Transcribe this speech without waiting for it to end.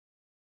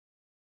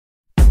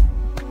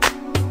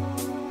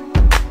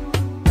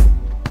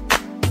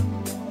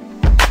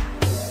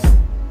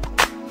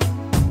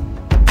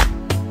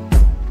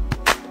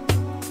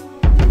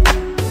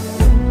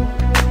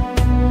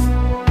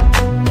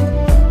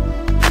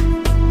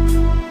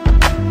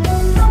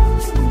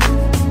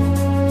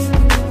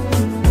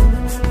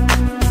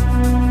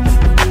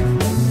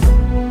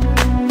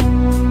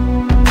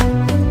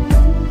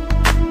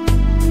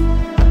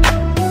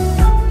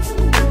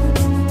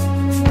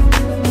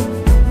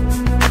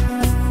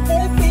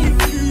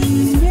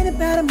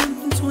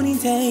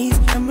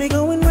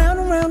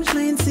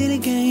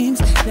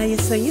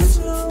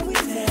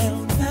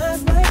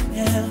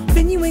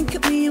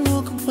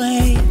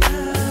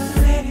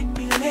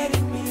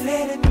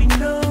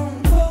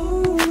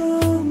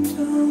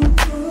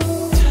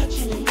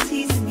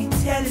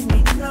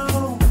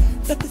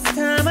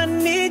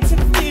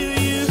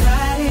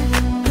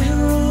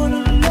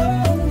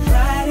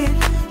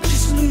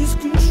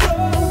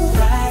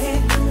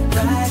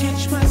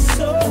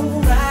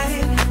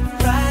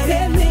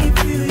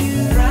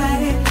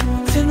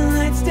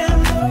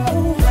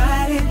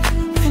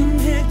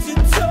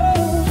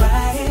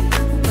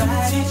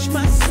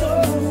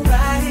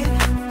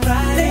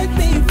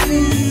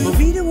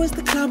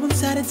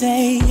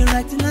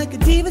acting like a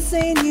diva,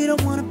 saying you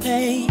don't wanna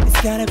pay.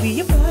 It's gotta be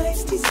your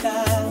feisty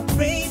style,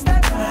 raise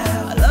that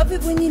crowd. I love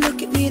it when you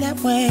look at me that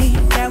way.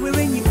 Now we're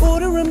in your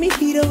order a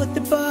mojito at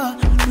the bar.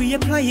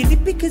 Reapply your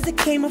lip because it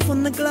came off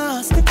on the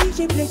glass. The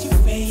DJ plays your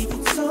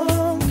favorite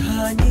song,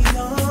 Kanye's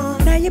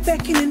on. Now you're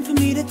beckoning for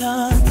me to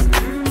dance.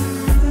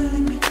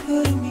 Pulling me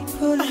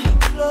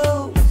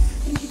close.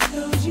 And you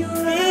close your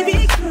eyes.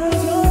 Baby,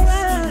 close your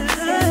eyes.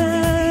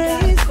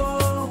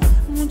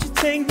 Won't you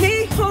take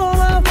me home?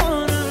 I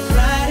wanna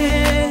ride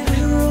it.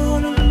 We're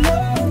all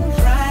alone.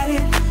 Ride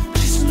it.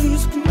 Just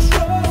lose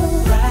control.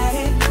 Ride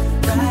it.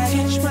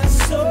 Touch my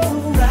soul.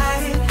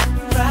 Ride it.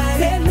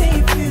 Let me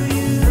feel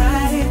you.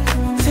 Ride it.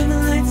 Turn the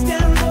lights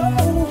down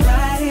low.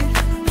 Ride it.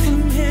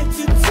 From head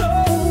to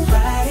toe.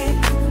 Ride it.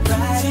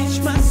 Touch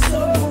my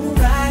soul.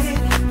 Ride it.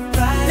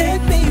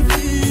 Let me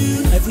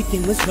feel.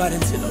 Everything was right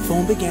until her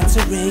phone began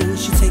to ring.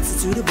 She takes it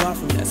to the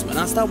bathroom, that's when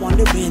I start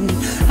wondering.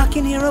 I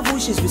can hear her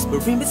voice, she's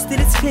whispering, but still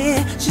it's clear.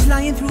 She's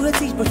lying through her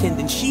teeth,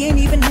 pretending she ain't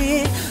even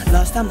here.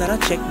 Last time that I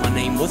checked, my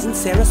name wasn't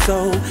Sarah,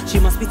 so she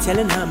must be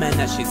telling her man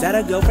that she's at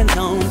her girlfriend's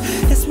home.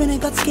 That's when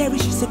it got scary,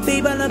 she said,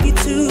 babe, I love you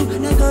too.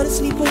 Now go to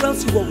sleep or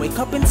else you won't wake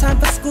up in time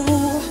for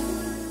school.